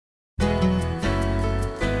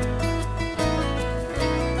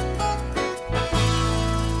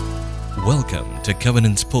Welcome to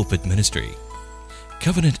Covenant's Pulpit Ministry.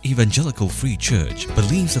 Covenant Evangelical Free Church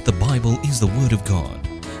believes that the Bible is the Word of God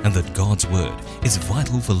and that God's Word is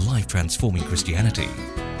vital for life-transforming Christianity.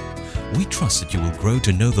 We trust that you will grow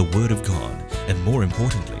to know the Word of God and, more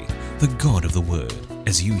importantly, the God of the Word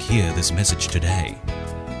as you hear this message today.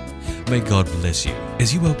 May God bless you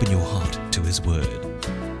as you open your heart to His Word.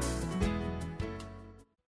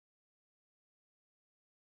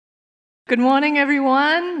 Good morning,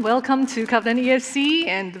 everyone. Welcome to Covenant EFC,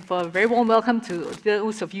 and a very warm welcome to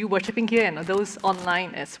those of you worshiping here and those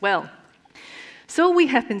online as well. So we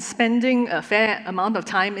have been spending a fair amount of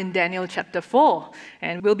time in Daniel chapter 4,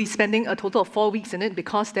 and we'll be spending a total of 4 weeks in it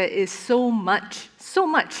because there is so much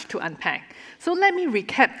to unpack. So let me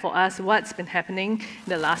recap for us what's been happening in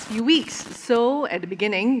the last few weeks. So at the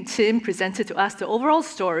beginning, Tim presented to us the overall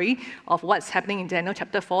story of what's happening in Daniel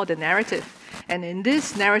chapter 4, the narrative. And in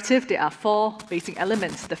this narrative, there are 4 basic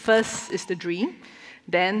elements. The first is the dream.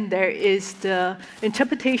 Then there is the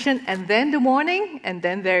interpretation, and then the warning, and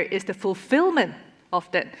then there is the fulfillment of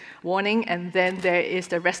that warning, and then there is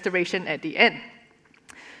the restoration at the end.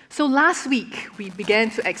 So last week, we began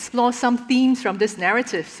to explore some themes from this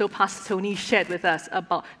narrative. So Pastor Tony shared with us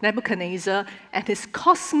about Nebuchadnezzar and his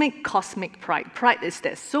cosmic pride. Pride is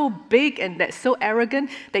that so big and that's so arrogant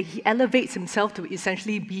that he elevates himself to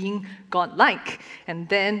essentially being godlike. And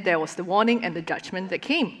then there was the warning and the judgment that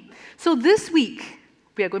came. So this week,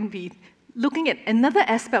 we are going to be looking at another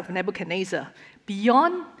aspect of Nebuchadnezzar.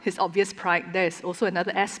 Beyond his obvious pride, there is also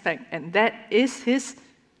another aspect, and that is his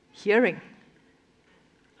hearing.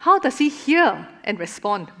 How does he hear and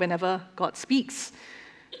respond whenever God speaks?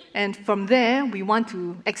 And from there, we want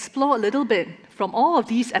to explore a little bit from all of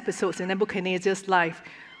these episodes in Nebuchadnezzar's life.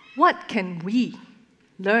 What can we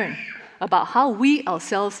learn about how we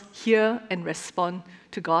ourselves hear and respond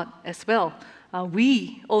to God as well? Are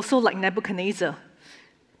we also like Nebuchadnezzar,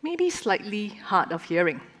 maybe slightly hard of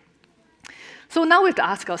hearing? So now we have to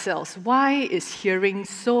ask ourselves, why is hearing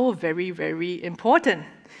so very, very important?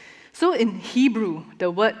 So in Hebrew, the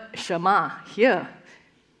word Shema, hear,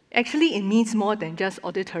 actually it means more than just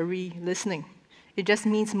auditory listening. It just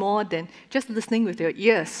means more than just listening with your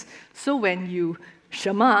ears. So when you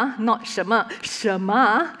Shema, not Shema,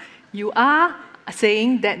 Shema, you are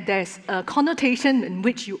saying that there's a connotation in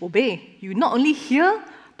which you obey. You not only hear,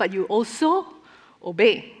 but you also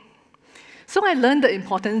obey. So I learned the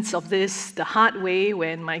importance of this the hard way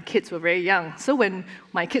when my kids were very young. So when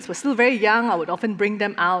my kids were still very young, I would often bring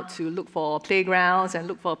them out to look for playgrounds and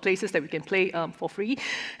look for places that we can play for free.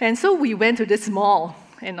 And so we went to this mall.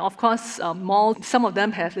 And of course, malls, some of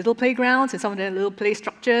them have little playgrounds and some of them have little play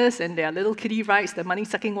structures, and there are little kiddie rides, the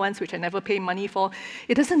money-sucking ones, which I never pay money for.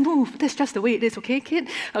 It doesn't move. That's just the way it is, okay, kid?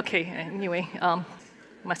 Okay, anyway,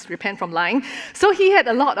 must repent from lying. So he had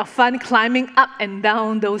a lot of fun climbing up and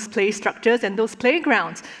down those play structures and those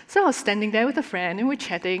playgrounds. So I was standing there with a friend, and we're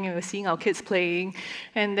chatting, and we're seeing our kids playing,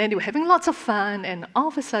 and then they were having lots of fun, and all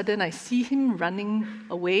of a sudden I see him running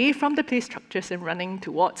away from the play structures and running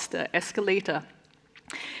towards the escalator.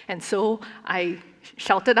 And so I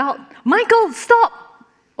shouted out, "Michael, stop!"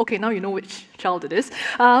 Okay, now you know which child it is.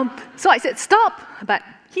 So I said, "Stop!" But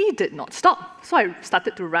he did not stop. So I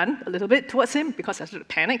started to run a little bit towards him because I started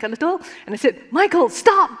to panic a little. And I said, "Michael,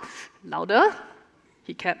 stop!" Louder.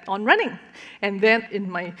 He kept on running. And then in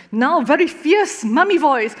my now very fierce mummy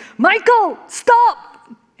voice, "Michael, stop!"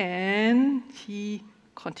 And he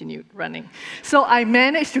continued running. So I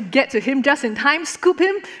managed to get to him just in time, scoop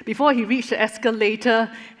him before he reached the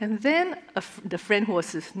escalator. And then the friend who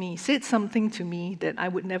was with me said something to me that I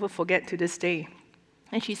would never forget to this day.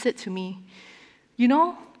 And she said to me, "You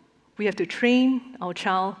know, we have to train our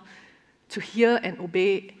child to hear and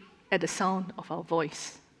obey at the sound of our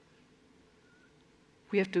voice.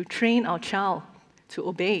 We have to train our child to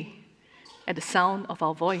obey at the sound of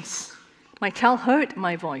our voice." My child heard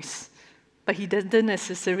my voice, but he didn't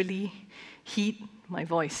necessarily heed my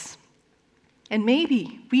voice. And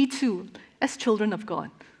maybe we too, as children of God,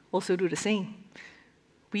 also do the same.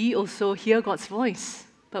 We also hear God's voice,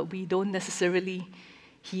 but we don't necessarily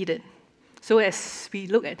heed it. So as we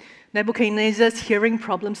look at Nebuchadnezzar's hearing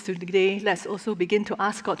problems today, let's also begin to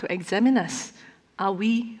ask God to examine us. Are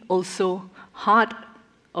we also hard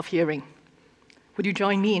of hearing? Would you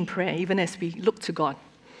join me in prayer even as we look to God?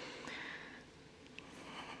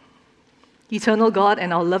 Eternal God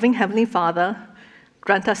and our loving Heavenly Father,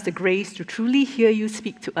 grant us the grace to truly hear you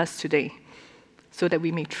speak to us today, so that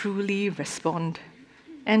we may truly respond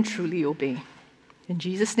and truly obey. In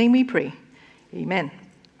Jesus' name we pray. Amen.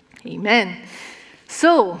 Amen.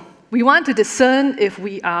 So, we want to discern if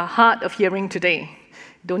we are hard of hearing today.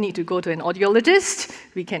 Don't need to go to an audiologist.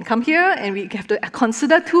 We can come here and we have to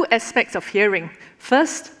consider two aspects of hearing.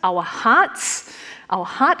 First, our heart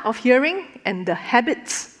of hearing, and the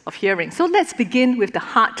habits of hearing. So let's begin with the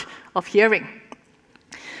heart of hearing.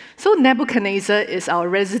 So Nebuchadnezzar is our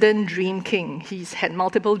resident dream king. He's had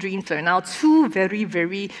multiple dreams. There are now two very,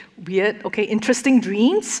 very weird, interesting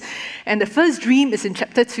dreams. And the first dream is in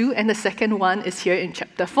chapter 2, and the second one is here in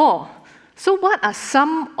chapter 4. So what are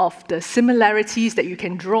some of the similarities that you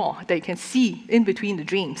can draw, that you can see in between the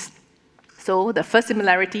dreams? So the first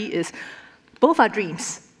similarity is both are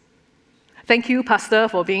dreams. Thank you, Pastor,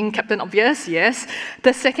 for being Captain Obvious, yes.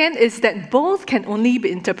 The second is that both can only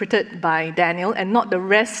be interpreted by Daniel and not the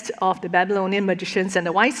rest of the Babylonian magicians and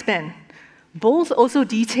the wise men. Both also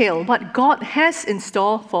detail what God has in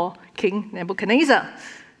store for King Nebuchadnezzar.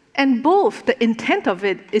 And both, the intent of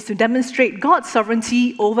it is to demonstrate God's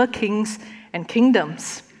sovereignty over kings and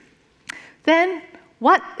kingdoms. Then,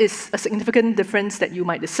 what is a significant difference that you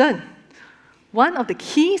might discern? One of the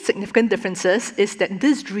key significant differences is that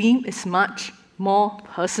this dream is much more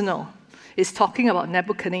personal. It's talking about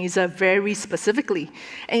Nebuchadnezzar very specifically,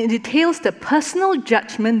 and it details the personal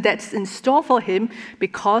judgment that's in store for him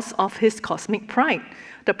because of his cosmic pride.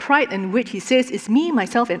 The pride in which he says, it's me,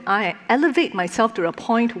 myself, and I elevate myself to a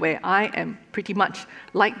point where I am pretty much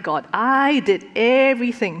like God. I did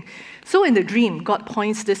everything. So in the dream, God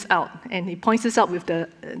points this out, and he points this out with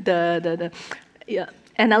the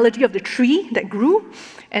analogy of the tree that grew,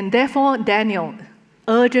 and therefore Daniel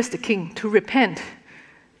urges the king to repent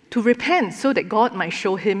so that God might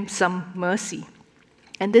show him some mercy.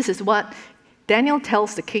 And this is what Daniel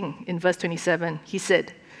tells the king in verse 27. He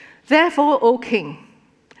said, "Therefore, O king,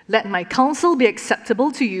 let my counsel be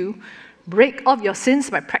acceptable to you. Break off your sins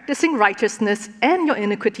by practicing righteousness and your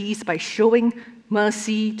iniquities by showing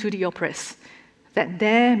mercy to the oppressed, that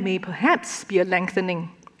there may perhaps be a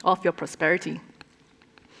lengthening of your prosperity."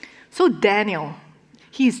 So Daniel,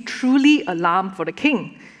 he is truly alarmed for the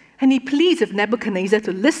king, and he pleads with Nebuchadnezzar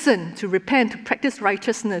to listen, to repent, to practice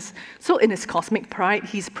righteousness. So in his cosmic pride,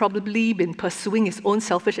 he's probably been pursuing his own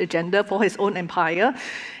selfish agenda for his own empire,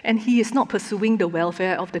 and he is not pursuing the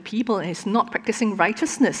welfare of the people, and he's not practicing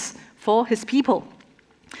righteousness for his people.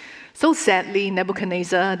 So sadly,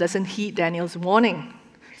 Nebuchadnezzar doesn't heed Daniel's warning.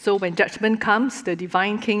 So when judgment comes, the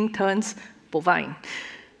divine king turns bovine.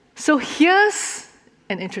 So here's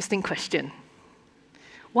an interesting question.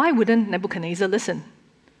 Why wouldn't Nebuchadnezzar listen?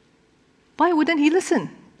 Why wouldn't he listen?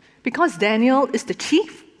 Because Daniel is the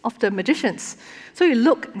chief of the magicians. So you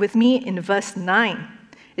look with me in verse 9.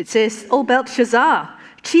 It says, "O Belshazzar,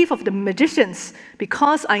 chief of the magicians,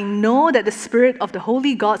 because I know that the spirit of the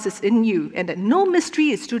holy gods is in you, and that no mystery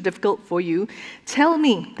is too difficult for you, tell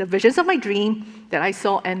me the visions of my dream that I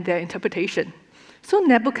saw and their interpretation." So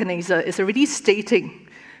Nebuchadnezzar is already stating,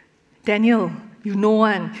 Daniel, you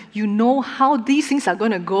know how these things are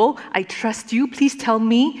going to go. I trust you. Please tell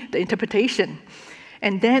me the interpretation.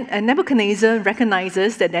 And then Nebuchadnezzar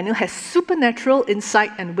recognizes that Daniel has supernatural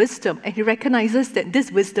insight and wisdom, and he recognizes that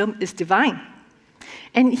this wisdom is divine.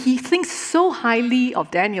 And he thinks so highly of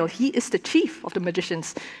Daniel. He is the chief of the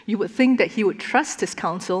magicians. You would think that he would trust his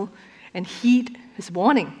counsel and heed his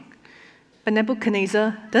warning. But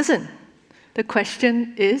Nebuchadnezzar doesn't. The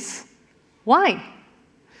question is, why?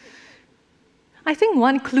 I think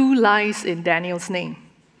one clue lies in Daniel's name.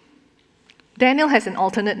 Daniel has an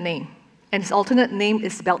alternate name, and his alternate name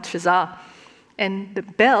is Belshazzar. And the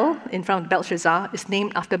Bel in front of Belshazzar is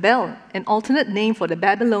named after Bel, an alternate name for the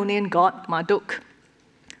Babylonian god Marduk.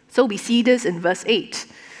 So we see this in verse 8.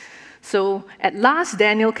 So at last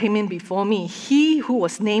Daniel came in before me, he who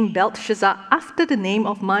was named Belshazzar after the name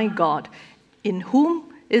of my God, in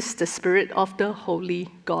whom is the spirit of the holy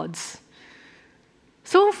gods.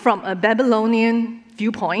 So from a Babylonian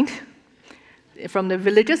viewpoint, from the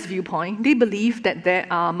religious viewpoint, they believe that there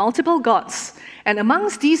are multiple gods. And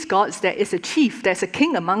amongst these gods, there is a chief, there's a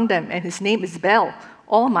king among them, and his name is Bel,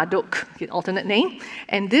 or Marduk, his alternate name.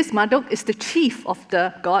 And this Marduk is the chief of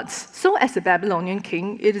the gods. So as a Babylonian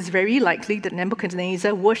king, it is very likely that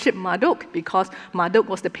Nebuchadnezzar worshipped Marduk, because Marduk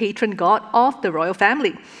was the patron god of the royal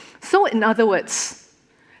family. So in other words,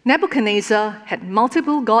 Nebuchadnezzar had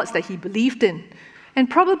multiple gods that he believed in. And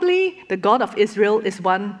probably the God of Israel is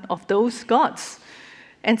one of those gods.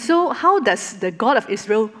 And so how does the God of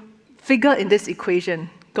Israel figure in this equation?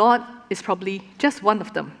 God is probably just one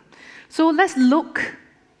of them. So let's look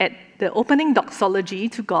at the opening doxology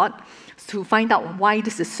to God to find out why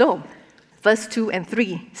this is so. Verse 2 and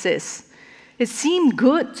 3 says, "It seemed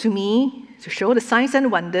good to me to show the signs and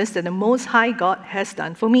wonders that the Most High God has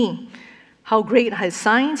done for me. How great are his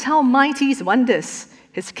signs, how mighty his wonders.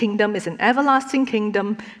 His kingdom is an everlasting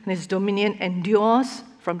kingdom, and his dominion endures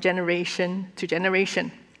from generation to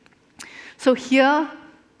generation. So here,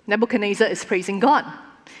 Nebuchadnezzar is praising God.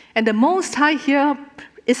 And the Most High here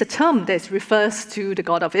is a term that refers to the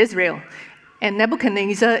God of Israel. And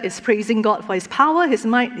Nebuchadnezzar is praising God for his power, his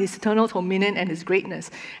might, his eternal dominion, and his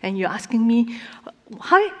greatness. And you're asking me,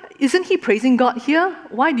 isn't he praising God here?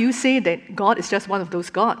 Why do you say that God is just one of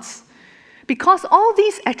those gods? Because all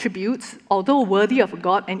these attributes, although worthy of a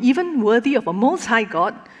God and even worthy of a Most High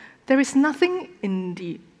God, there is nothing in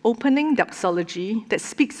the opening doxology that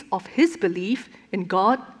speaks of his belief in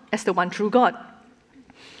God as the one true God.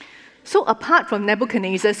 So apart from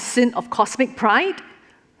Nebuchadnezzar's sin of cosmic pride,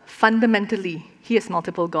 fundamentally, he has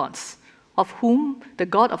multiple gods, of whom the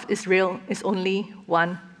God of Israel is only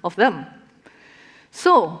one of them.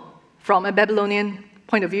 So, from a Babylonian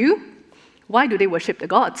point of view, why do they worship the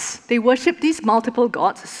gods? They worship these multiple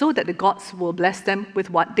gods so that the gods will bless them with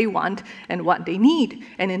what they want and what they need.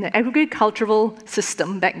 And in the agricultural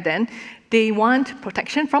system back then, they want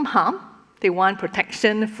protection from harm, they want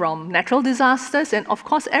protection from natural disasters, and of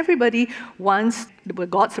course, everybody wants the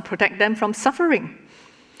gods to protect them from suffering.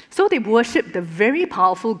 So they worship the very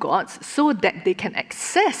powerful gods so that they can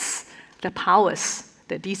access the powers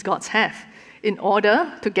that these gods have in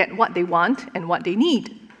order to get what they want and what they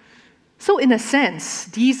need. So in a sense,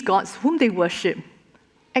 these gods whom they worship,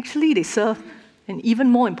 actually they serve an even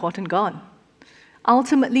more important God.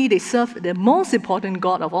 Ultimately, they serve the most important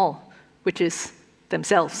God of all, which is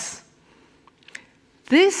themselves.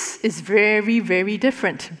 This is very, very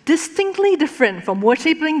different, distinctly different from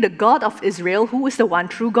worshiping the God of Israel, who is the one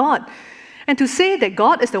true God. And to say that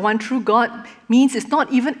God is the one true God means it's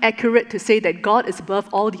not even accurate to say that God is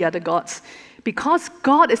above all the other gods. Because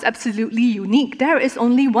God is absolutely unique. There is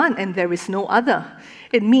only one and there is no other.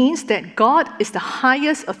 It means that God is the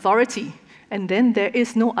highest authority, and then there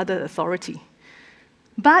is no other authority.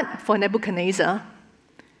 But for Nebuchadnezzar,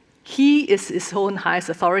 he is his own highest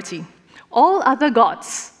authority. All other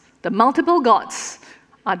gods, the multiple gods,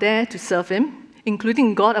 are there to serve him,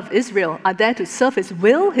 including God of Israel, are there to serve his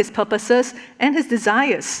will, his purposes, and his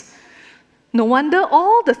desires. No wonder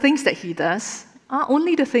all the things that he does are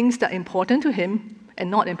only the things that are important to him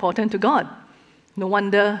and not important to God. No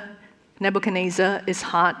wonder Nebuchadnezzar is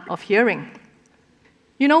hard of hearing.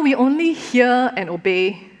 You know, we only hear and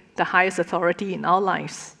obey the highest authority in our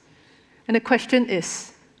lives. And the question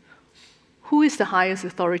is, who is the highest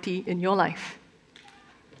authority in your life?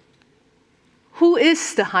 Who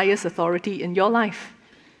is the highest authority in your life?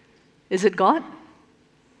 Is it God?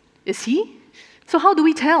 Is he? So how do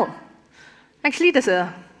we tell? Actually, there's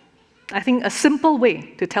a simple way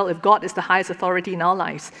to tell if God is the highest authority in our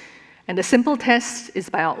lives. And the simple test is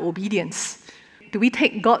by our obedience. Do we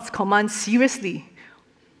take God's commands seriously,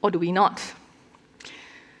 or do we not?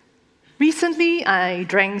 Recently, I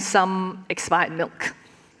drank some expired milk.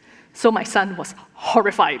 So my son was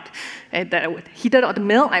horrified. And I heated out the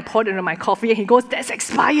milk, I poured it into my coffee, and he goes, "That's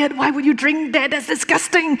expired, why would you drink that? That's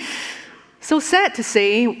disgusting." So sad to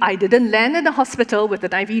say, I didn't land in the hospital with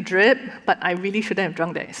an IV drip, but I really shouldn't have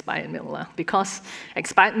drunk that expired milk, because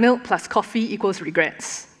expired milk plus coffee equals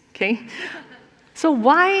regrets, okay? So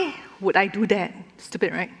why would I do that?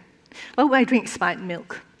 Stupid, right? Why would I drink expired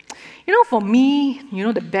milk? You know, for me,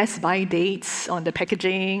 the Best Buy dates on the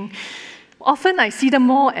packaging, often I see them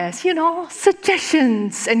more as,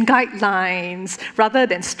 suggestions and guidelines rather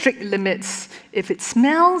than strict limits. If it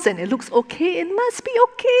smells and it looks okay, it must be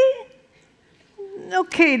okay.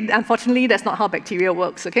 Okay, unfortunately, that's not how bacteria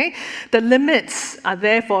works, okay? The limits are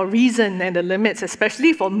there for a reason, and the limits,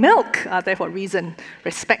 especially for milk, are there for a reason.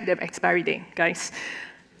 Respect the expiry date, guys.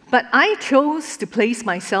 But I chose to place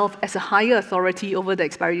myself as a higher authority over the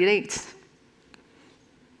expiry dates.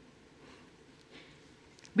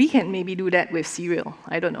 We can maybe do that with cereal,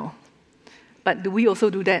 I don't know. But do we also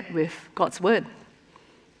do that with God's word?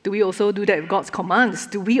 Do we also do that with God's commands?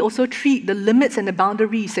 Do we also treat the limits and the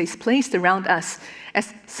boundaries that is placed around us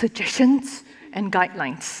as suggestions and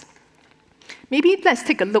guidelines? Maybe let's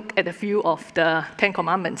take a look at a few of the 10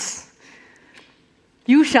 Commandments.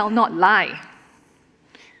 You shall not lie.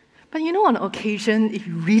 But on occasion, if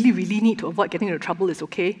you really, really need to avoid getting into trouble, it's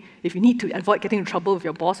okay. If you need to avoid getting into trouble with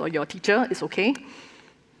your boss or your teacher, it's okay.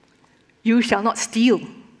 You shall not steal.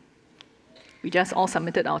 We just all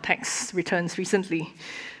submitted our tax returns recently.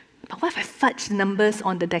 But what if I fudge the numbers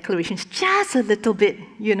on the declarations just a little bit?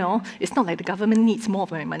 It's not like the government needs more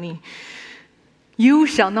of my money. You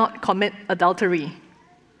shall not commit adultery.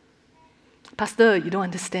 Pastor, you don't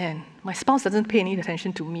understand. My spouse doesn't pay any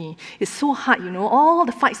attention to me. It's so hard, all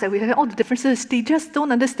the fights that we have, all the differences, they just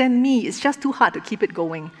don't understand me. It's just too hard to keep it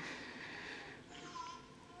going.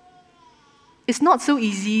 It's not so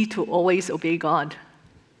easy to always obey God.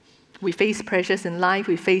 We face pressures in life,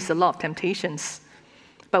 we face a lot of temptations.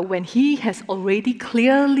 But when He has already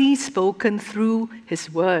clearly spoken through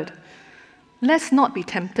His word, let's not be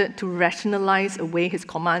tempted to rationalize away His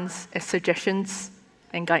commands as suggestions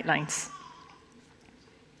and guidelines.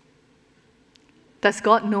 Does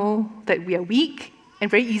God know that we are weak and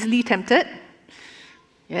very easily tempted?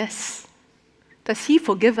 Yes. Does He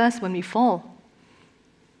forgive us when we fall?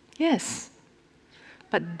 Yes.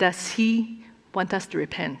 But does He want us to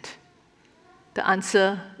repent? The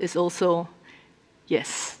answer is also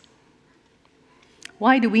yes.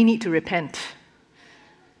 Why do we need to repent?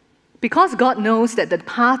 Because God knows that the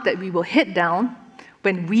path that we will head down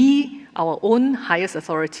when we, our own highest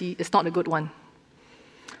authority, is not a good one.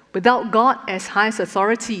 Without God as highest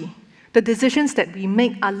authority, the decisions that we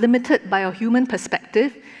make are limited by our human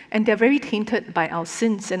perspective, and they're very tainted by our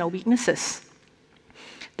sins and our weaknesses.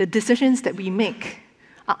 The decisions that we make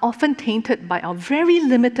are often tainted by our very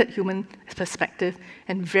limited human perspective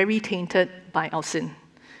and very tainted by our sin.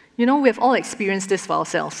 We have all experienced this for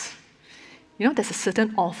ourselves. There's a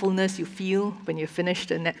certain awfulness you feel when you finish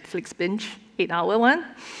the Netflix binge, 8-hour one.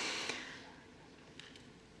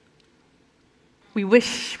 We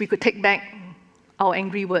wish we could take back our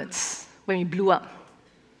angry words when we blew up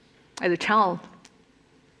at a child,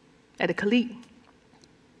 at a colleague.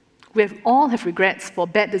 We all have regrets for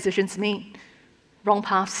bad decisions made, wrong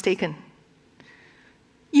paths taken.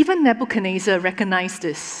 Even Nebuchadnezzar recognized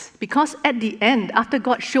this, because at the end, after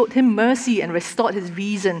God showed him mercy and restored his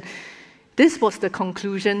reason, this was the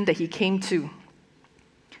conclusion that he came to.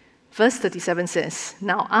 Verse 37 says,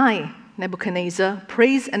 "Now I, Nebuchadnezzar,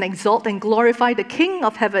 praise and exalt and glorify the King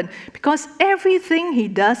of heaven, because everything he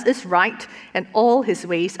does is right and all his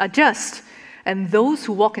ways are just. And those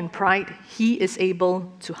who walk in pride, he is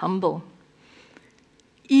able to humble."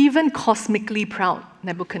 Even cosmically proud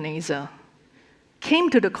Nebuchadnezzar came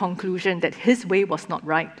to the conclusion that his way was not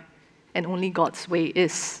right, and only God's way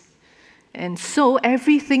is. And so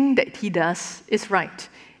everything that he does is right,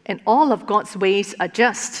 and all of God's ways are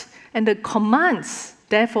just, and the commands,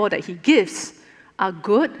 therefore, that he gives are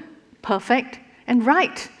good, perfect, and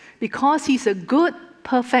right, because he's a good,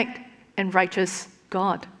 perfect, and righteous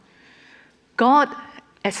God. God,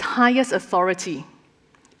 as highest authority,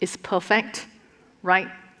 is perfect, right,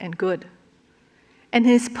 and good. And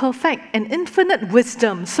His perfect and infinite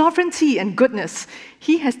wisdom, sovereignty, and goodness,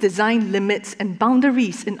 He has designed limits and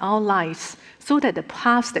boundaries in our lives so that the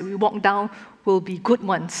paths that we walk down will be good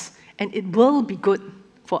ones, and it will be good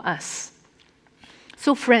for us.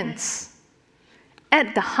 So friends,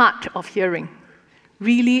 at the heart of hearing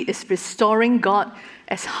really is restoring God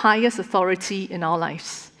as highest authority in our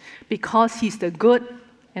lives, because He's the good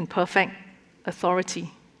and perfect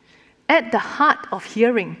authority. At the heart of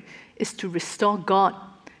hearing is to restore God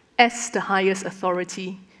as the highest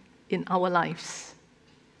authority in our lives.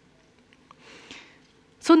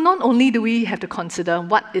 So not only do we have to consider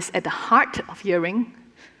what is at the heart of hearing,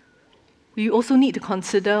 we also need to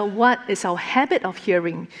consider what is our habit of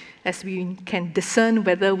hearing, as we can discern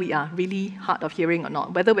whether we are really hard of hearing or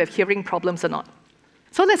not, whether we have hearing problems or not.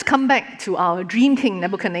 So let's come back to our dream king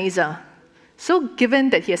Nebuchadnezzar. So given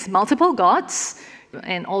that he has multiple gods,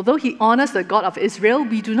 and although he honors the God of Israel,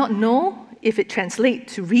 we do not know if it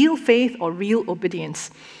translates to real faith or real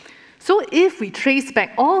obedience. So if we trace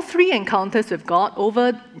back all three encounters with God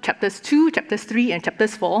over chapters 2, chapters 3, and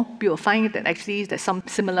chapters 4, we will find that actually there's some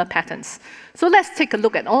similar patterns. So let's take a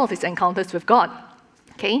look at all of his encounters with God.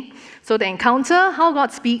 Okay? So the encounter, how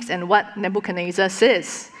God speaks, and what Nebuchadnezzar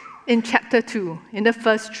says. In chapter 2, in the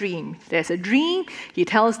first dream, there's a dream. He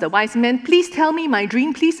tells the wise men, "Please tell me my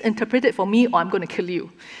dream, please interpret it for me, or I'm going to kill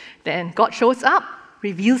you." Then God shows up,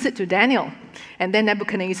 reveals it to Daniel. And then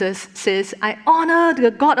Nebuchadnezzar says, "I honor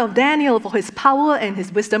the God of Daniel for his power and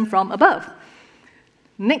his wisdom from above."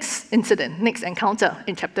 Next incident, next encounter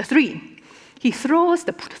in chapter 3. He throws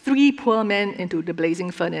the three poor men into the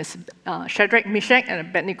blazing furnace, Shadrach, Meshach, and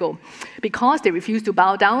Abednego, because they refuse to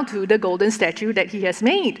bow down to the golden statue that he has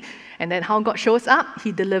made. And then how God shows up,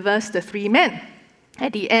 he delivers the three men.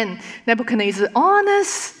 At the end, Nebuchadnezzar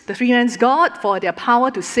honors the three men's God for their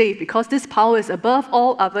power to save, because this power is above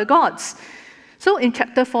all other gods. So in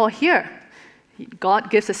chapter 4 here,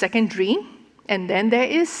 God gives a second dream, and then there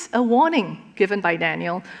is a warning given by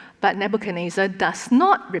Daniel. But Nebuchadnezzar does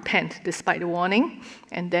not repent despite the warning.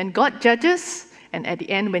 And then God judges, and at the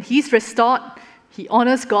end, when he's restored, he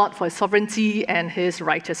honors God for his sovereignty and his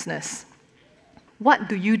righteousness. What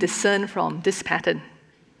do you discern from this pattern?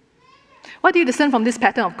 What do you discern from this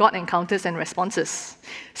pattern of God encounters and responses?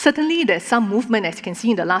 Certainly, there's some movement, as you can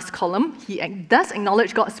see in the last column. He does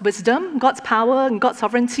acknowledge God's wisdom, God's power, and God's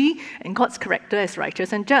sovereignty, and God's character as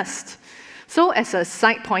righteous and just. So, as a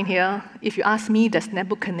side point here, if you ask me, does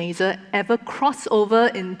Nebuchadnezzar ever cross over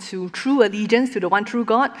into true allegiance to the one true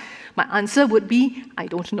God? My answer would be, I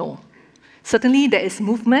don't know. Certainly, there is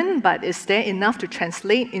movement, but is there enough to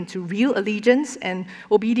translate into real allegiance and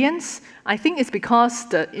obedience? I think it's because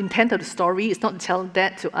the intent of the story is not to tell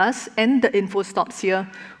that to us, and the info stops here.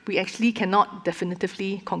 We actually cannot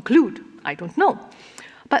definitively conclude. I don't know.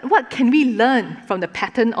 But what can we learn from the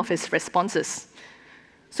pattern of his responses?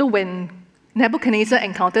 So when Nebuchadnezzar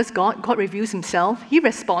encounters God, God reveals himself, he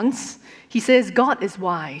responds. He says, God is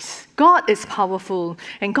wise, God is powerful,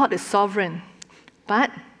 and God is sovereign.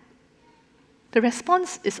 But the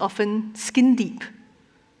response is often skin deep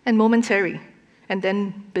and momentary, and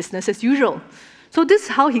then business as usual. So this is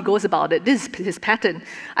how he goes about it. This is his pattern.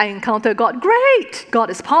 I encounter God, great! God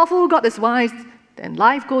is powerful, God is wise. Then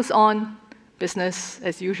life goes on, business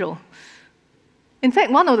as usual. In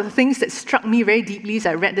fact, one of the things that struck me very deeply as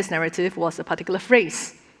I read this narrative was a particular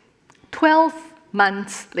phrase. 12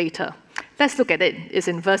 months later. Let's look at it. It's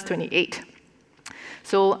in verse 28.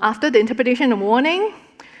 So after the interpretation and warning,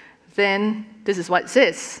 then this is what it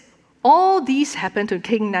says. All these happened to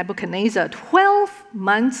King Nebuchadnezzar 12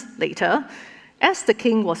 months later. As the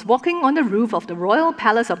king was walking on the roof of the royal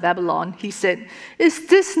palace of Babylon, he said, "Is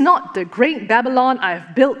this not the great Babylon I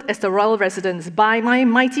have built as the royal residence by my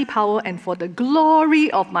mighty power and for the glory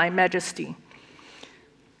of my majesty?"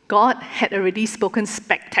 God had already spoken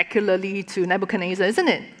spectacularly to Nebuchadnezzar, isn't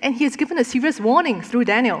it? And he has given a serious warning through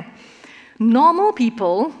Daniel. Normal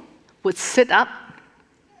people would sit up,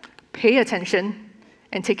 pay attention,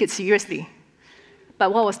 and take it seriously.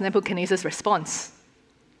 But what was Nebuchadnezzar's response?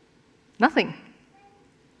 Nothing.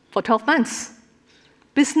 For 12 months.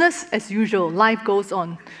 Business as usual, life goes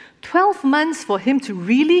on. 12 months for him to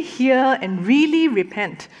really hear and really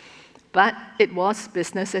repent. But it was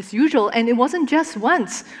business as usual, and it wasn't just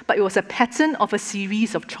once, but it was a pattern of a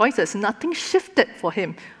series of choices. Nothing shifted for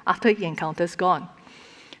him after he encounters God.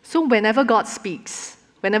 So whenever God speaks,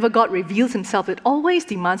 whenever God reveals himself, it always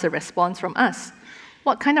demands a response from us.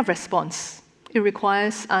 What kind of response? It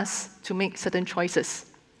requires us to make certain choices.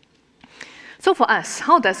 So for us,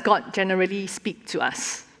 how does God generally speak to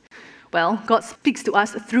us? Well, God speaks to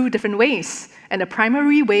us through different ways. And the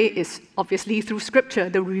primary way is obviously through Scripture,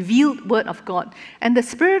 the revealed Word of God. And the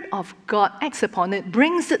Spirit of God acts upon it,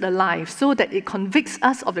 brings it alive so that it convicts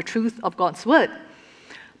us of the truth of God's Word.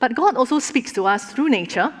 But God also speaks to us through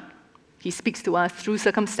nature. He speaks to us through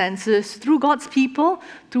circumstances, through God's people,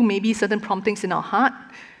 through maybe certain promptings in our heart.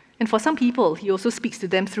 And for some people, he also speaks to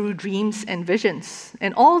them through dreams and visions.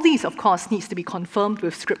 And all these, of course, needs to be confirmed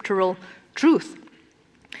with scriptural truth.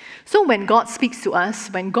 So when God speaks to us,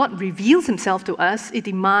 when God reveals himself to us, it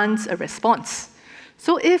demands a response.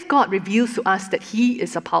 So if God reveals to us that he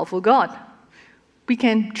is a powerful God, we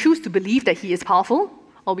can choose to believe that he is powerful,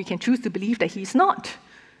 or we can choose to believe that he is not.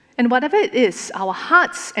 And whatever it is, our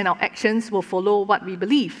hearts and our actions will follow what we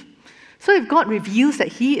believe. So if God reveals that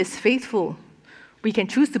he is faithful, we can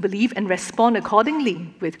choose to believe and respond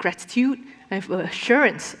accordingly with gratitude and with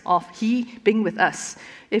assurance of he being with us.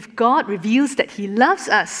 If God reveals that he loves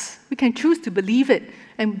us, we can choose to believe it,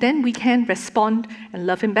 and then we can respond and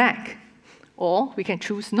love him back. Or we can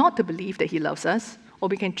choose not to believe that he loves us, or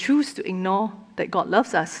we can choose to ignore that God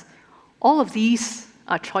loves us. All of these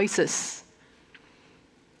are choices.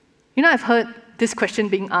 You know, I've heard this question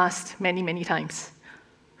being asked many, many times.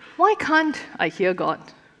 Why can't I hear God?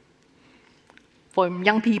 From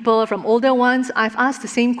young people, from older ones, I've asked the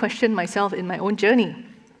same question myself in my own journey.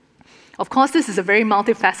 Of course, this is a very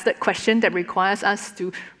multifaceted question that requires us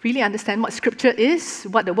to really understand what Scripture is,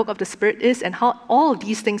 what the work of the Spirit is, and how all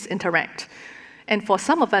these things interact. And for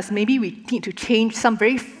some of us, maybe we need to change some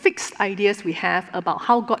very fixed ideas we have about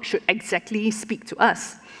how God should exactly speak to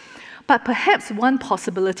us. But perhaps one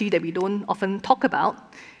possibility that we don't often talk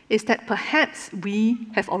about is that perhaps we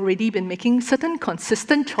have already been making certain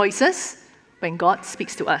consistent choices when God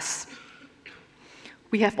speaks to us.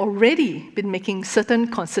 We have already been making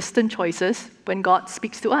certain consistent choices when God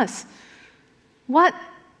speaks to us. What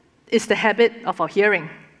is the habit of our hearing?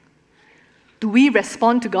 Do we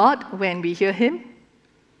respond to God when we hear him?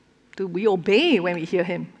 Do we obey when we hear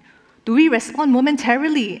him? Do we respond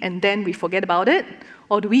momentarily and then we forget about it?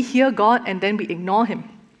 Or do we hear God and then we ignore him?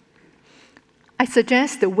 I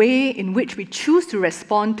suggest the way in which we choose to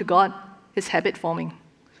respond to God is habit forming.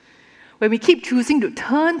 When we keep choosing to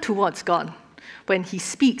turn towards God, When He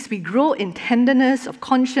speaks, we grow in tenderness of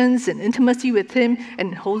conscience and intimacy with Him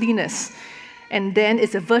and holiness. And then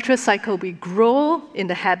it's a virtuous cycle. We grow in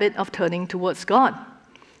the habit of turning towards God.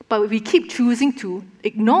 But if we keep choosing to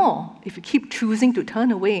ignore, if we keep choosing to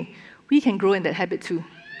turn away, we can grow in that habit too.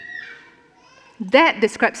 That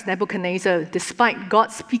describes Nebuchadnezzar, despite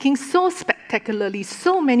God speaking so spectacularly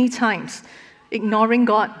so many times. Ignoring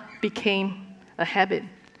God became a habit.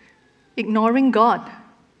 Ignoring God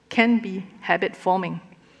can be habit-forming.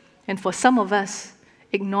 And for some of us,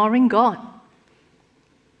 ignoring God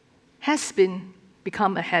has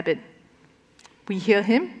become a habit. We hear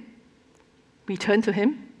Him, we turn to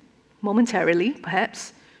Him, momentarily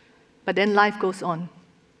perhaps, but then life goes on,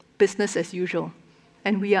 business as usual,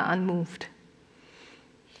 and we are unmoved.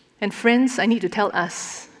 And friends, I need to tell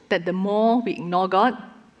us that the more we ignore God,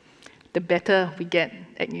 the better we get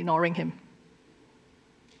at ignoring Him.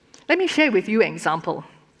 Let me share with you an example.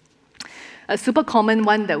 A super common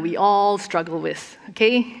one that we all struggle with,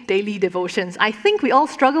 okay? Daily devotions. I think we all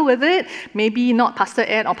struggle with it. Maybe not Pastor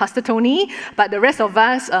Ed or Pastor Tony, but the rest of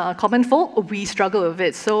us, common folk, we struggle with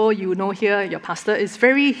it. So you know here, your pastor is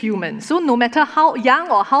very human. So no matter how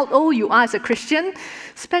young or how old you are as a Christian,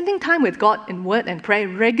 spending time with God in word and prayer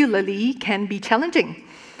regularly can be challenging.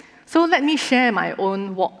 So let me share my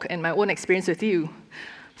own walk and my own experience with you.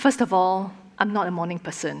 First of all, I'm not a morning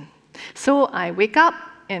person. So I wake up,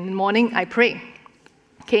 and in the morning, I pray,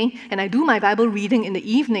 okay? And I do my Bible reading in the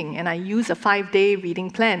evening, and I use a 5-day reading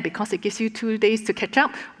plan because it gives you 2 days to catch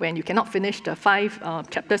up when you cannot finish the 5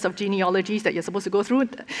 chapters of genealogies that you're supposed to go through.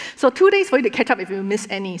 So 2 days for you to catch up if you miss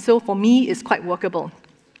any. So for me, it's quite workable.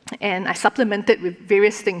 And I supplement it with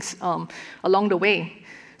various things along the way.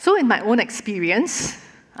 So in my own experience,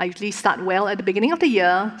 I usually start well at the beginning of the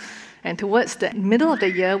year, and towards the middle of the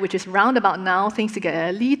year, which is round about now, things get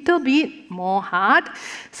a little bit more hard.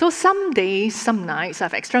 So some days, some nights, I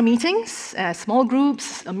have extra meetings, small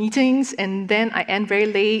groups, meetings, and then I end very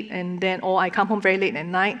late, or I come home very late at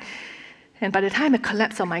night. And by the time I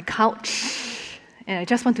collapse on my couch, and I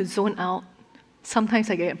just want to zone out, sometimes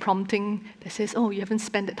I get a prompting that says, oh, you haven't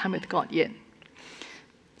spent that time with God yet.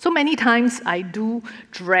 So many times I do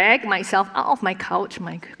drag myself out of my couch.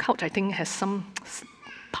 My couch, I think, has some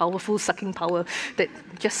powerful sucking power that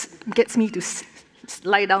just gets me to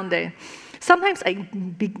lie down there. Sometimes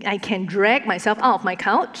I can drag myself out of my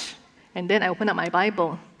couch, and then I open up my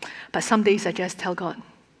Bible. But some days I just tell God,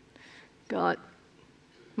 God,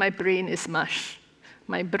 my brain is mush.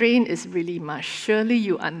 My brain is really mush. Surely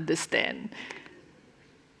you understand.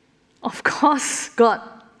 Of course, God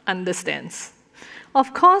understands.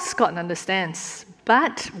 Of course, God understands.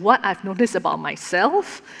 But what I've noticed about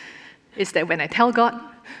myself is that when I tell God,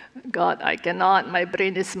 God, I cannot, my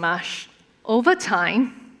brain is mush, over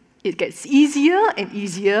time, it gets easier and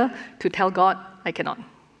easier to tell God, I cannot.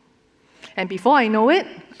 And before I know it,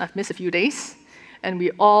 I've missed a few days, and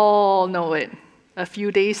we all know it. A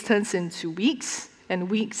few days turns into weeks, and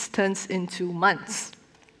weeks turns into months.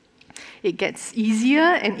 It gets easier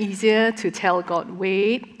and easier to tell God,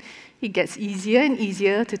 wait. It gets easier and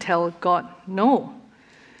easier to tell God, no.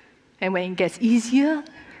 And when it gets easier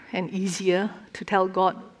and easier to tell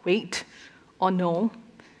God, wait or no,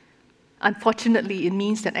 unfortunately, it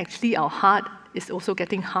means that actually our heart is also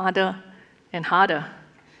getting harder and harder.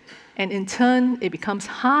 And in turn, it becomes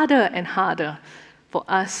harder and harder for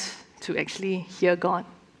us to actually hear God.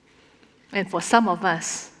 And for some of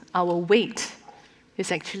us, our wait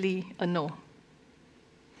is actually a no.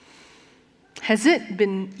 Has it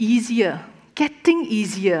been getting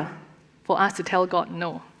easier for us to tell God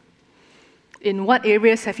no? In what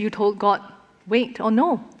areas have you told God wait or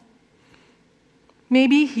no?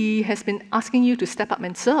 Maybe He has been asking you to step up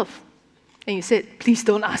and serve, and you said, please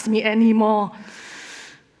don't ask me anymore.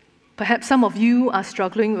 Perhaps some of you are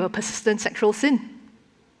struggling with a persistent sexual sin,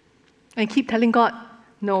 and keep telling God,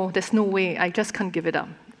 no, there's no way, I just can't give it up.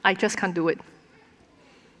 I just can't do it.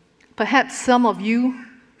 Perhaps some of you,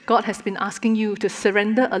 God has been asking you to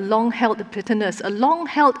surrender a long-held bitterness, a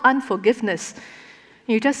long-held unforgiveness.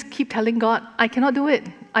 And you just keep telling God, I cannot do it.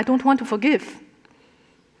 I don't want to forgive.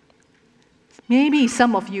 Maybe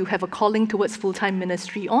some of you have a calling towards full-time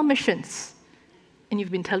ministry or missions, and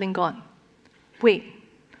you've been telling God, wait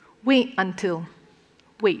until.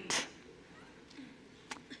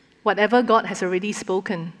 Whatever God has already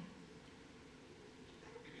spoken,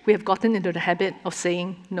 we have gotten into the habit of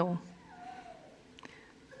saying no.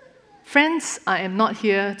 Friends, I am not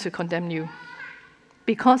here to condemn you,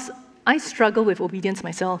 because I struggle with obedience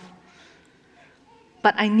myself.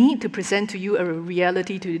 But I need to present to you a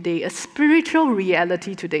reality today, a spiritual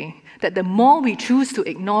reality today, that the more we choose to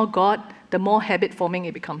ignore God, the more habit-forming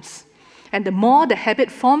it becomes. And the more the habit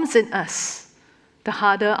forms in us, the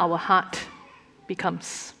harder our heart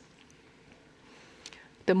becomes.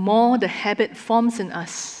 The more the habit forms in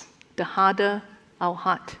us, the harder our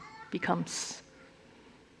heart becomes.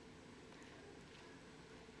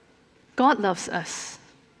 God loves us.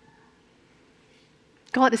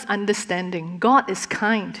 God is understanding. God is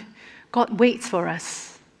kind. God waits for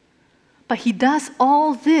us. But He does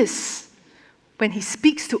all this. When He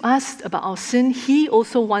speaks to us about our sin, He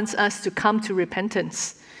also wants us to come to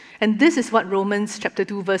repentance. And this is what Romans chapter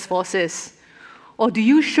 2, verse 4 says. Or do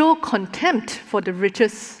you show contempt for the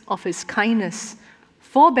riches of His kindness,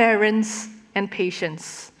 forbearance, and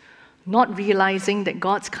patience, not realizing that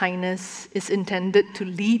God's kindness is intended to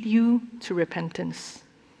lead you to repentance?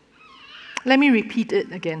 Let me repeat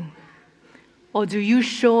it again. Or do you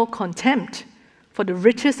show contempt for the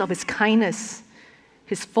riches of His kindness,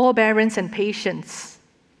 His forbearance and patience,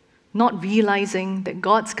 not realizing that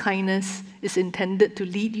God's kindness is intended to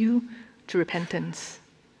lead you to repentance?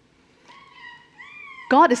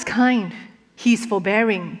 God is kind, He's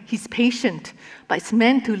forbearing, He's patient, but it's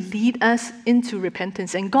meant to lead us into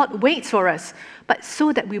repentance. And God waits for us, but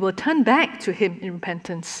so that we will turn back to Him in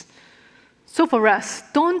repentance. So for us,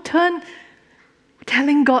 don't turn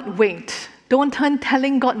telling God wait. Don't turn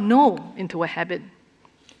telling God no into a habit.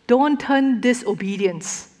 Don't turn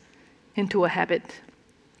disobedience into a habit.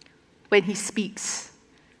 When He speaks,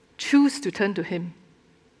 choose to turn to Him.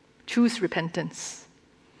 Choose repentance.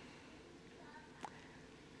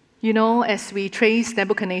 You know, as we trace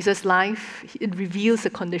Nebuchadnezzar's life, it reveals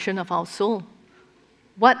the condition of our soul.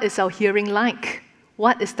 What is our hearing like?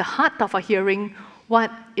 What is the heart of our hearing?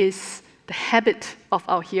 What is the habit of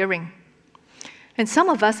our hearing? And some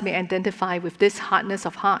of us may identify with this hardness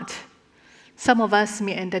of heart. Some of us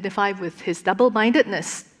may identify with his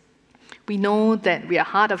double-mindedness. We know that we are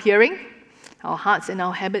hard of hearing. Our hearts and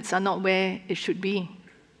our habits are not where it should be.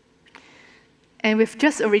 And we've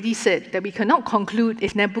just already said that we cannot conclude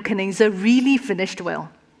if Nebuchadnezzar really finished well.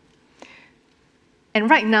 And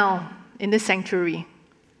right now, in this sanctuary,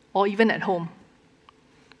 or even at home,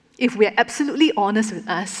 if we are absolutely honest with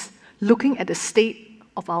us, looking at the state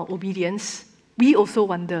of our obedience, we also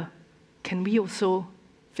wonder, can we also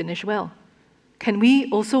finish well? Can we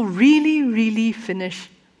also really, really finish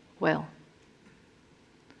well?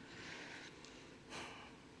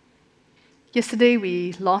 Yesterday,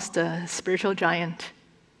 we lost a spiritual giant,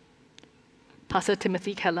 Pastor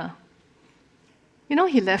Timothy Keller. You know,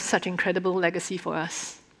 he left such incredible legacy for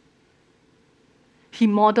us. He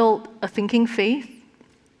modeled a thinking faith.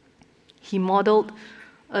 He modeled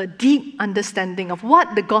a deep understanding of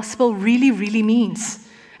what the gospel really, really means.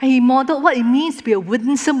 And he modeled what it means to be a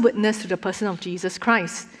winsome witness to the person of Jesus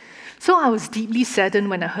Christ. So I was deeply saddened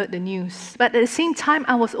when I heard the news. But at the same time,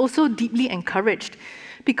 I was also deeply encouraged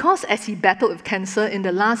because as he battled with cancer in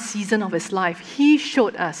the last season of his life, he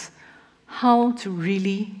showed us how to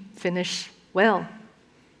really finish well.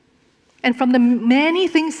 And from the many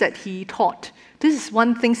things that he taught, this is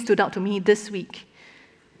one thing stood out to me this week,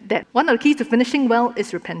 that one of the keys to finishing well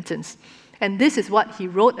is repentance. And this is what he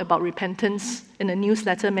wrote about repentance in a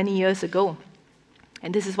newsletter many years ago.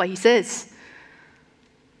 And this is what he says.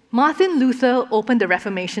 Martin Luther opened the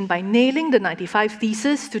Reformation by nailing the 95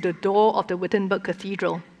 Theses to the door of the Wittenberg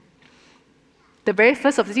Cathedral. The very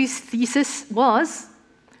first of these theses was,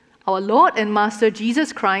 our Lord and Master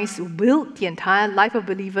Jesus Christ willed the entire life of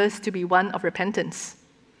believers to be one of repentance.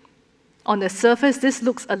 On the surface, this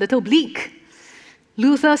looks a little bleak.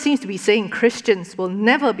 Luther seems to be saying Christians will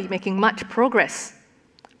never be making much progress.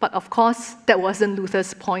 But of course, that wasn't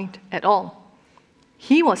Luther's point at all.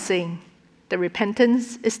 He was saying that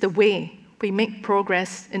repentance is the way we make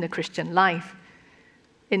progress in the Christian life.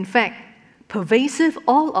 In fact, pervasive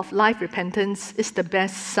all-of-life repentance is the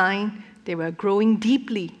best sign they were growing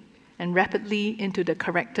deeply and rapidly into the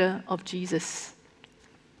character of Jesus.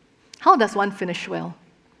 How does one finish well?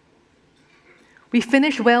 We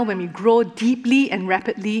finish well when we grow deeply and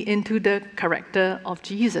rapidly into the character of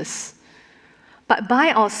Jesus. But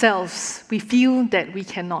by ourselves, we feel that we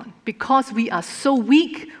cannot because we are so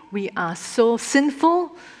weak, we are so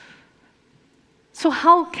sinful. So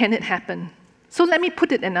how can it happen? So let me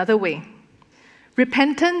put it another way.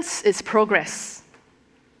 Repentance is progress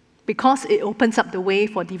because it opens up the way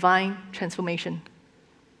for divine transformation.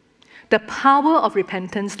 The power of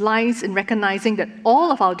repentance lies in recognizing that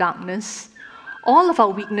all of our darkness, all of our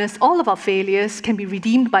weakness, all of our failures can be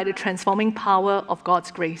redeemed by the transforming power of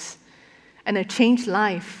God's grace. And a changed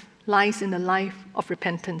life lies in the life of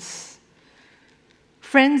repentance.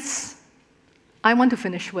 Friends, I want to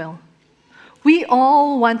finish well. We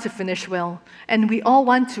all want to finish well, and we all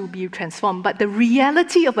want to be transformed. But the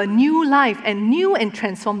reality of a new life and new and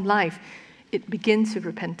transformed life, it begins with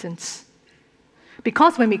repentance.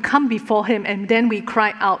 Because when we come before Him and then we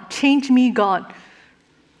cry out, "Change me, God,"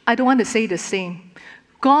 I don't want to say the same.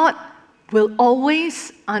 God will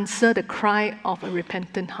always answer the cry of a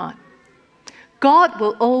repentant heart. God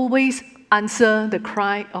will always answer the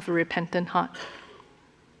cry of a repentant heart.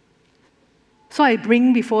 So I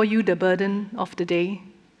bring before you the burden of the day,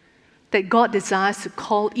 that God desires to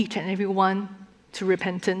call each and every one to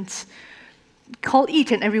repentance, call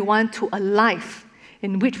each and every one to a life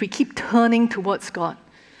in which we keep turning towards God.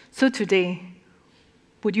 So today,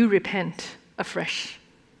 would you repent afresh?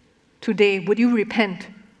 Today, would you repent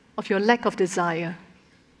of your lack of desire,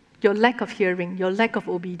 your lack of hearing, your lack of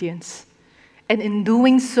obedience? And in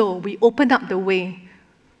doing so, we open up the way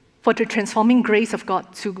for the transforming grace of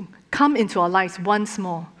God to come into our lives once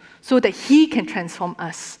more, so that He can transform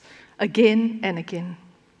us again and again.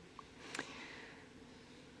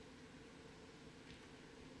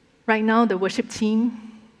 Right now, the worship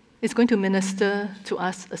team is going to minister to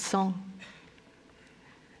us a song.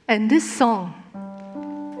 And this song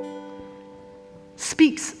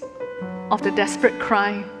speaks of the desperate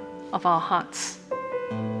cry of our hearts.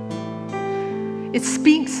 It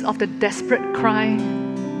speaks of the desperate cry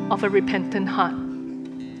of a repentant heart.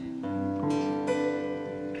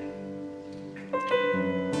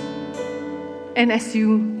 And as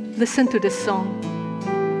you listen to this song,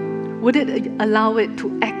 would it allow it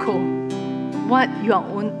to echo what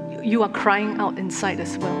you are crying out inside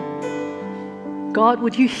as well? God,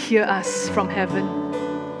 would you hear us from heaven?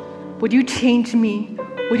 Would you change me?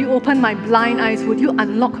 Would you open my blind eyes? Would you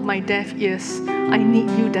unlock my deaf ears? I need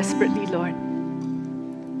you desperately, Lord.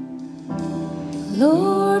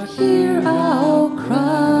 Lord, hear our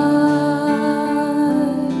cry.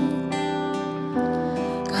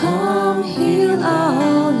 Come heal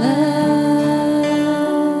our land.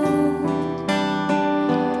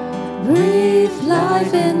 Breathe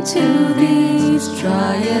life into these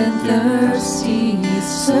dry and thirsty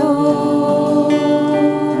souls.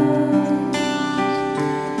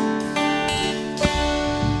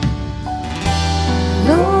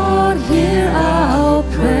 Lord, hear our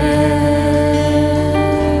prayer.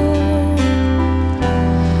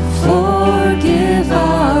 Forgive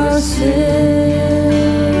our sin.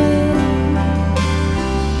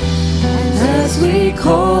 And as we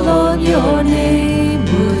call on your name,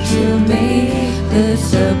 would you make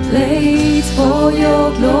this a place for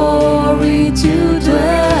your glory to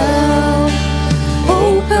dwell?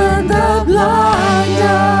 Open the blind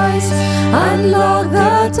eyes, unlock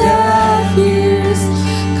the deaf ears.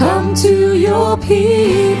 Come to your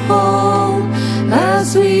people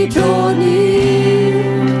as we draw near.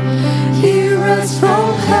 Hear us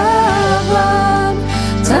from heaven,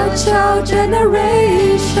 touch our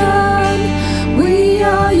generation. We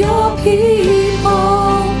are your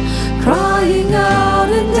people, crying out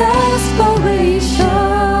in desperation.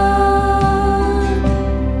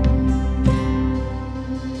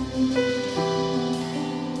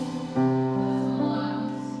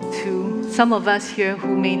 To some of us here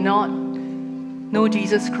who may not know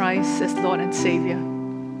Jesus Christ as Lord and Savior,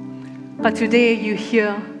 but today you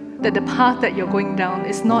hear that the path that you're going down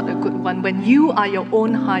is not a good one when you are your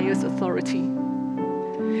own highest authority.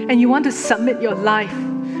 And you want to submit your life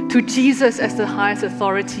to Jesus as the highest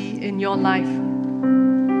authority in your life.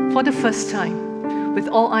 For the first time, with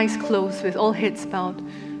all eyes closed, with all heads bowed,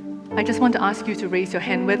 I just want to ask you to raise your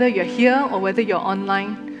hand. Whether you're here or whether you're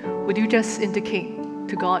online, would you just indicate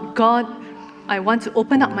to God, God, I want to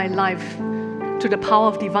open up my life to the power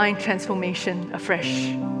of divine transformation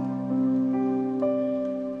afresh.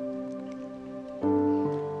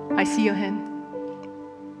 I see your hand.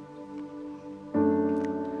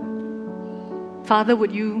 Father,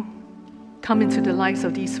 would you come into the lives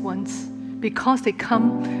of these ones? Because they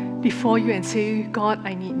come before you and say, God,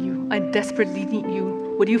 I need you. I desperately need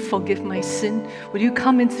you. Would you forgive my sin? Would you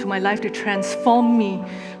come into my life to transform me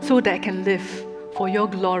so that I can live for your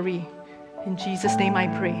glory? In Jesus' name I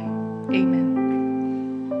pray. Amen.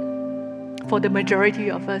 For the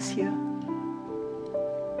majority of us here,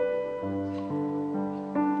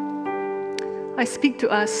 I speak to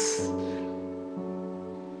us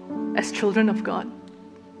as children of God.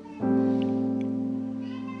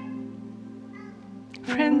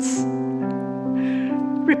 Friends,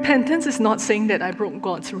 repentance is not saying that I broke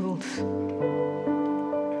God's rules.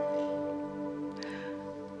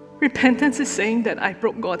 Repentance is saying that I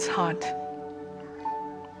broke God's heart.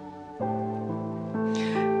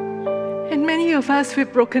 And many of us,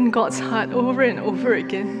 we've broken God's heart over and over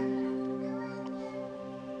again.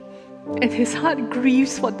 And his heart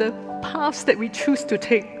grieves for the paths that we choose to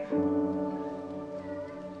take.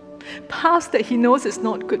 Paths that he knows is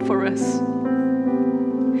not good for us.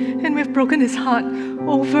 And we've broken his heart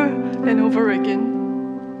over and over again.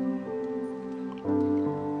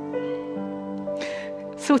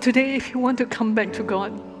 So today, if you want to come back to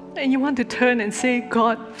God, and you want to turn and say,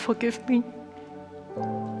 God, forgive me.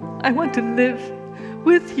 I want to live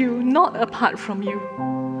with you, not apart from you.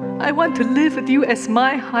 I want to live with you as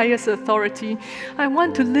my highest authority. I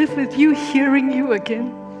want to live with you, hearing you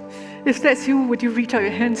again. If that's you, would you reach out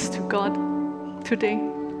your hands to God today?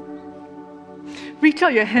 Reach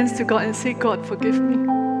out your hands to God and say, God, forgive me.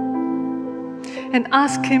 And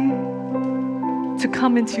ask him to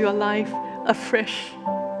come into your life afresh.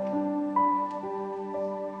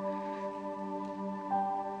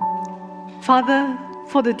 Father,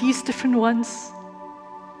 for these different ones,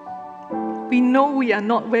 we know we are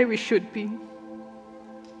not where we should be.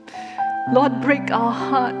 Lord, break our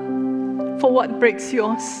heart for what breaks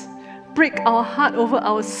yours. Break our heart over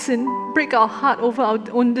our sin. Break our heart over our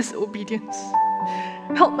own disobedience.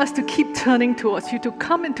 Help us to keep turning towards you, to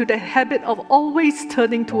come into the habit of always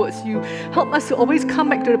turning towards you. Help us to always come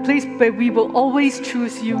back to the place where we will always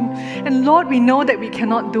choose you. And Lord, we know that we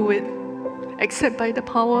cannot do it except by the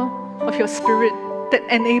power of your Spirit that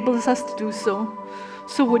enables us to do so.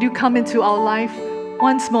 So would you come into our life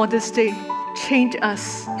once more this day, change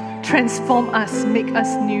us, transform us, make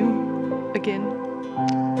us new again.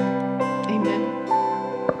 Amen.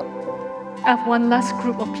 I have one last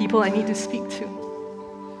group of people I need to speak to.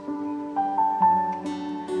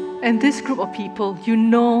 And this group of people, you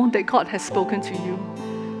know that God has spoken to you.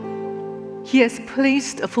 He has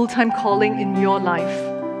placed a full-time calling in your life.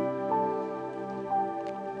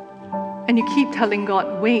 And you keep telling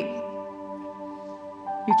God, wait.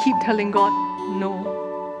 You keep telling God, no.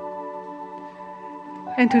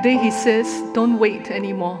 And today he says, don't wait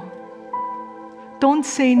anymore. Don't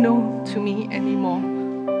say no to me anymore.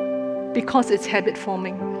 Because it's habit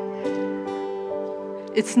forming.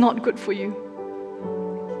 It's not good for you.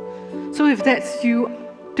 So if that's you,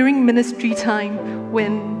 during ministry time,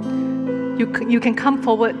 when you can come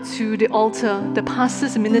forward to the altar, the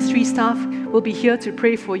pastors and ministry staff will be here to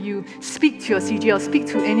pray for you. Speak to your CGL, speak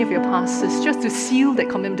to any of your pastors, just to seal that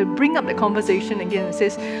commitment, to bring up the conversation again and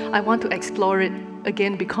says, I want to explore it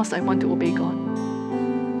again because I want to obey God.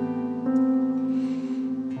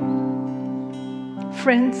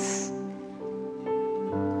 Friends,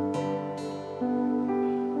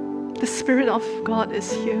 the Spirit of God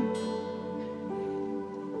is here.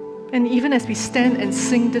 And even as we stand and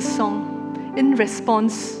sing this song in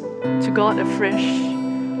response to God afresh,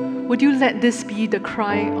 would you let this be the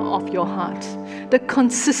cry of your heart, the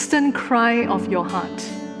consistent cry of your heart?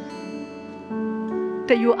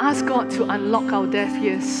 That you ask God to unlock our deaf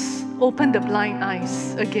ears, open the blind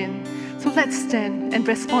eyes again. So let's stand and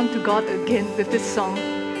respond to God again with this song.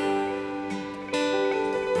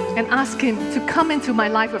 And ask Him to come into my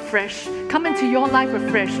life afresh, come into your life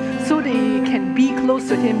afresh, so that you can be close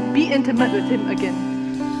to Him, be intimate with Him again.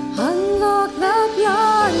 Unlock the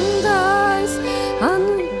blind eyes,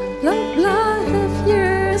 unlock blind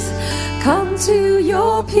ears. Come to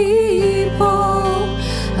your people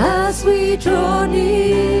as we draw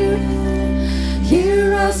near.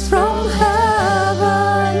 Hear us from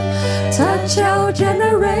heaven, touch our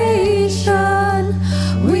generation.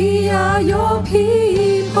 We are your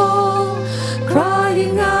people,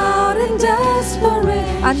 crying out in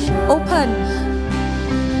desperation. Open.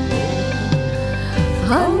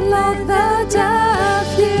 Unlock the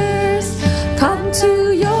deaf ears. Come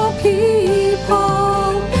to your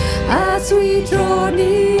people as we draw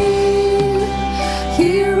near.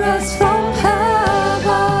 Hear us from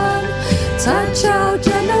heaven, touch our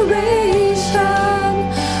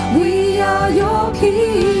generation. We are your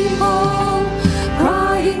people,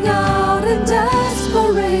 crying out in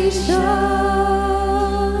desperation.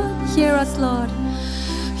 Hear us, Lord.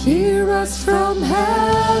 Hear us from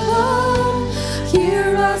heaven.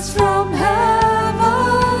 Hear us from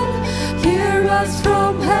heaven. Hear us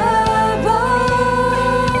from heaven.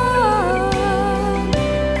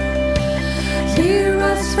 Hear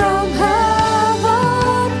us from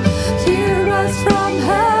heaven. Hear us from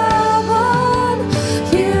heaven.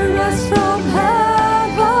 Hear us from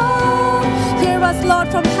heaven. Hear us, Lord,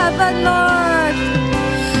 from heaven, Lord.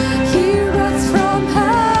 Hear us from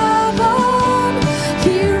heaven.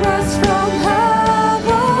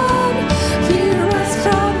 Hear us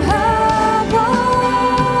from heaven.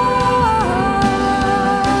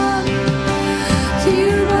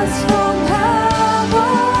 Hear us from heaven. Hear us from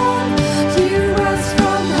heaven. Hear us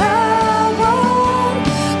from heaven.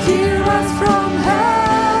 Hear us from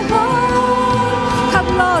heaven.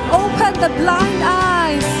 blind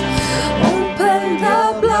eyes, open the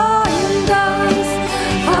blind eyes,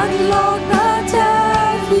 unlock the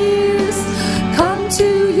deaf ears. Come to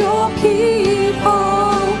your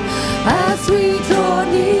people as we draw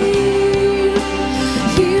near.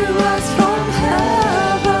 Hear us from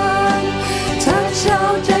heaven, touch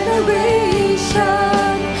our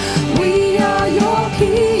generation. We are your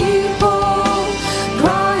people,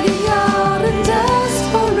 crying out in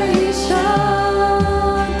desperation.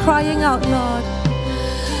 Crying out, Lord,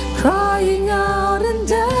 crying out in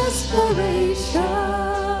desperation.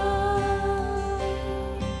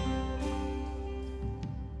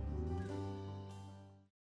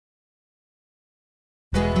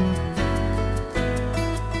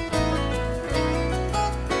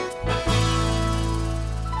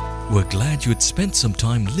 We're glad you had spent some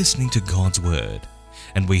time listening to God's Word,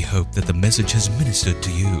 and we hope that the message has ministered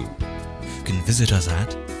to you. You can visit us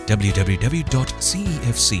at www.cefc.org.sg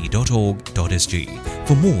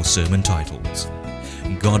for more sermon titles.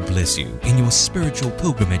 God bless you in your spiritual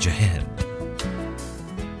pilgrimage ahead.